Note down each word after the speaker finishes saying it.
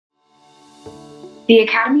The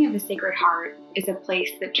Academy of the Sacred Heart is a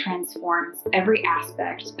place that transforms every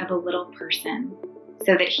aspect of a little person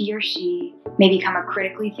so that he or she may become a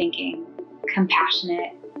critically thinking,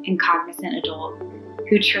 compassionate, and cognizant adult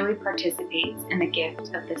who truly participates in the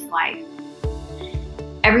gift of this life.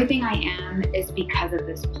 Everything I am is because of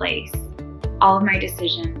this place. All of my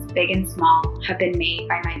decisions, big and small, have been made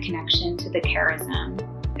by my connection to the charism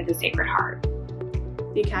of the Sacred Heart.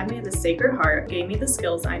 The Academy of the Sacred Heart gave me the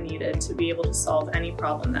skills I needed to be able to solve any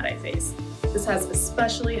problem that I face. This has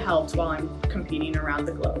especially helped while I'm competing around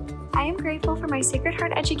the globe. I am grateful for my Sacred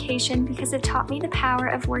Heart education because it taught me the power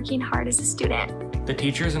of working hard as a student. The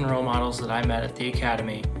teachers and role models that I met at the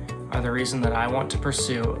Academy are the reason that I want to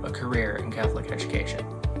pursue a career in Catholic education.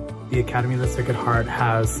 The Academy of the Sacred Heart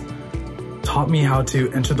has taught me how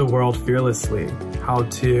to enter the world fearlessly, how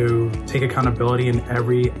to take accountability in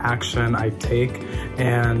every action I take,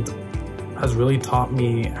 and has really taught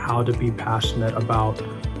me how to be passionate about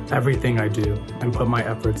everything I do and put my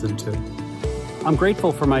efforts into. I'm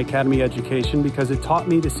grateful for my Academy education because it taught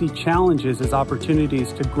me to see challenges as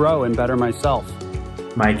opportunities to grow and better myself.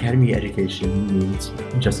 My Academy education means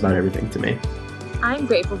just about everything to me. I'm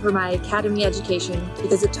grateful for my Academy education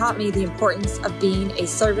because it taught me the importance of being a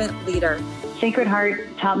servant leader. Sacred Heart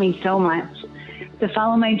taught me so much. To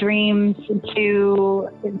follow my dreams, to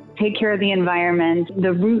take care of the environment.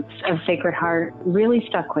 The roots of Sacred Heart really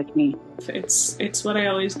stuck with me. It's what I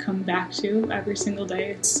always come back to every single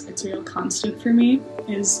day. It's a real constant for me,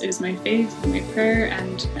 is my faith and my prayer,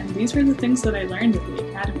 and these were the things that I learned at the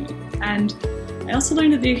Academy. And I also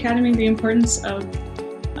learned at the Academy the importance of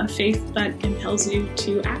a faith that impels you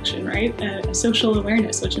to action, right? A social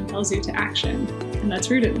awareness which impels you to action, and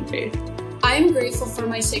that's rooted in faith. I am grateful for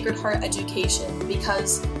my Sacred Heart education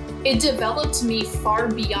because it developed me far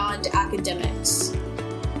beyond academics.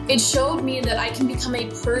 It showed me that I can become a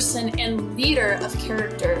person and leader of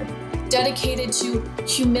character, dedicated to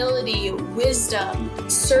humility, wisdom,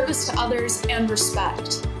 service to others, and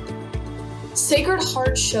respect. Sacred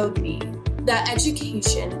Heart showed me that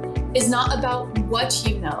education is not about what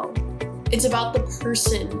you know, it's about the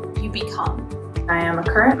person you become. I am a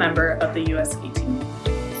current member of the USE team.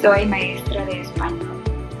 Soy maestra de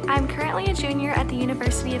español. I'm currently a junior at the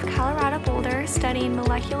University of Colorado Boulder studying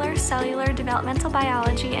molecular, cellular, developmental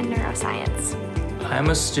biology, and neuroscience. I am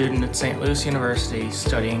a student at St. Louis University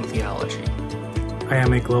studying theology. I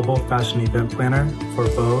am a global fashion event planner for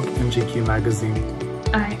Vogue and GQ magazine.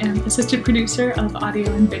 I am assistant producer of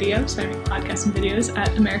audio and video, so I make podcasts and videos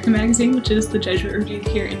at America Magazine, which is the Jesuit Review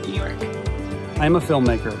here in New York. I'm a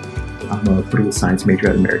filmmaker. I'm a political science major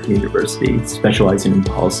at American University, specializing in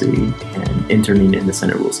policy and interning in the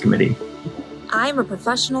Senate Rules Committee. I'm a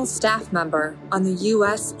professional staff member on the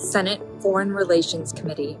U.S. Senate Foreign Relations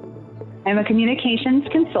Committee. I'm a communications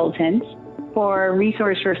consultant for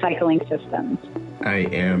resource recycling systems. I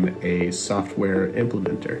am a software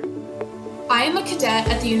implementer. I am a cadet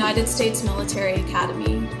at the United States Military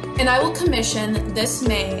Academy, and I will commission this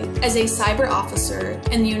May as a cyber officer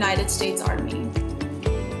in the United States Army.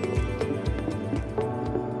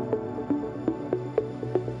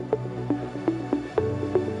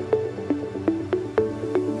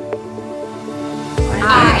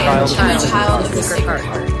 I am a child of the Sacred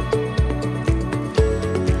Heart.